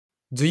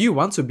Do you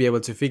want to be able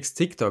to fix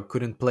TikTok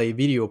couldn't play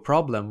video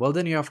problem? Well,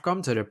 then you have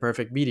come to the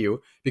perfect video,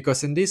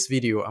 because in this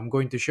video I'm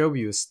going to show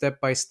you step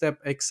by step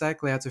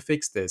exactly how to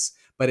fix this.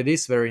 But it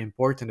is very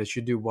important that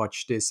you do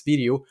watch this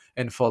video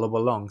and follow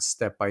along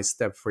step by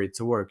step for it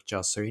to work,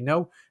 just so you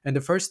know. And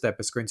the first step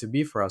is going to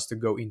be for us to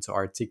go into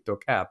our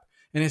TikTok app.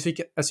 And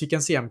as you can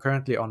see, I'm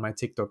currently on my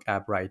TikTok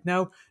app right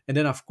now. And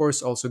then of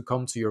course also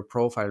come to your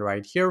profile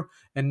right here.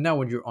 And now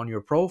when you're on your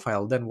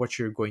profile, then what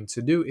you're going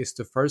to do is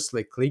to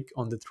firstly click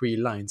on the three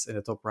lines in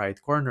the top right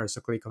corner.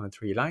 So click on the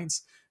three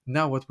lines.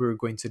 Now what we're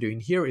going to do in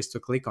here is to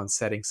click on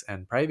settings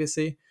and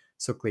privacy.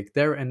 So click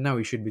there, and now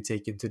you should be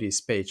taken to this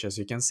page, as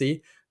you can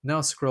see.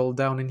 Now scroll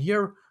down in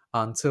here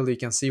until you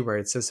can see where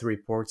it says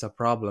report a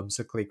problem.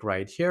 So click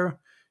right here.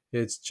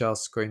 It's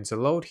just going to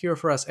load here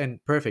for us, and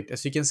perfect.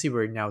 As you can see,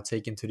 we're now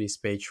taken to this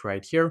page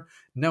right here.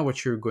 Now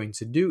what you're going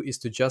to do is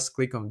to just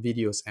click on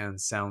videos and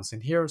sounds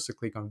in here. So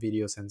click on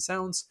videos and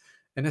sounds.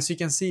 And as you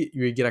can see,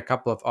 you get a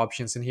couple of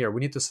options in here.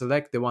 We need to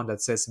select the one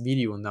that says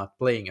video not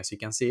playing, as you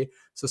can see.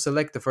 So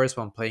select the first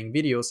one, playing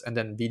videos, and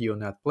then video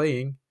not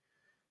playing.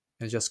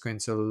 It's just going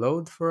to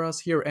load for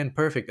us here, and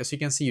perfect. As you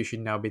can see, you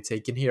should now be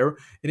taken here,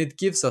 and it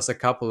gives us a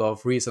couple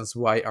of reasons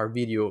why our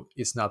video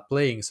is not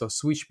playing. So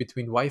switch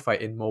between Wi-Fi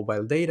and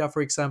mobile data,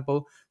 for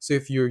example. So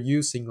if you're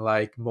using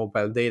like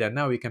mobile data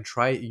now, you can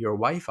try your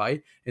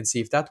Wi-Fi and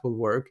see if that will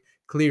work.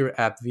 Clear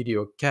app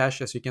video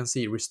cache, as you can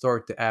see,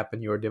 restore the app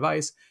on your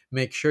device.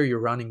 Make sure you're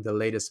running the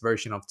latest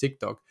version of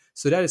TikTok.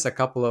 So that is a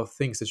couple of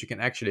things that you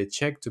can actually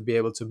check to be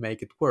able to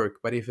make it work.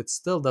 But if it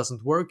still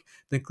doesn't work,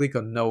 then click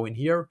on no in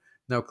here.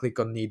 Now click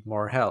on need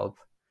more help.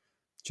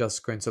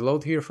 Just going to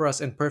load here for us,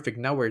 and perfect.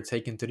 Now we're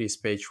taken to this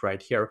page right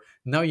here.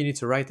 Now you need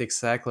to write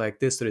exactly like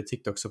this to the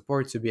TikTok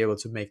support to be able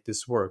to make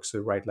this work. So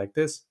write like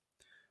this: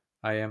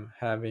 I am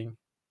having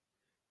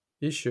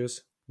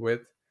issues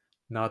with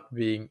not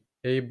being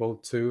able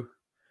to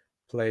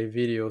play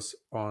videos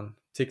on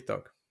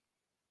TikTok.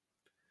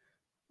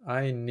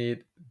 I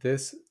need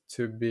this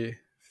to be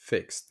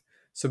fixed.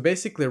 So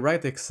basically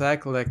write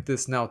exactly like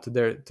this now to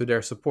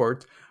their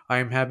support. I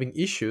am having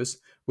issues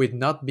with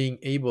not being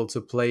able to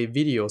play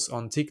videos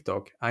on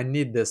TikTok. I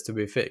need this to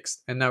be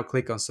fixed. And now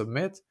click on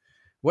submit.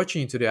 What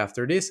you need to do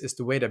after this is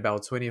to wait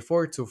about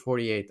 24 to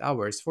 48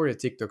 hours for the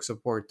TikTok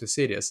support to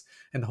see this.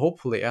 And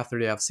hopefully after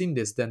they have seen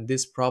this, then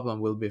this problem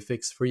will be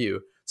fixed for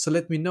you. So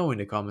let me know in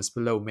the comments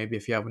below, maybe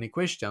if you have any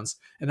questions,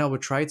 and I will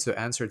try to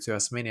answer to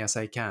as many as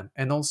I can.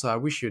 And also I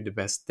wish you the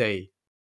best day.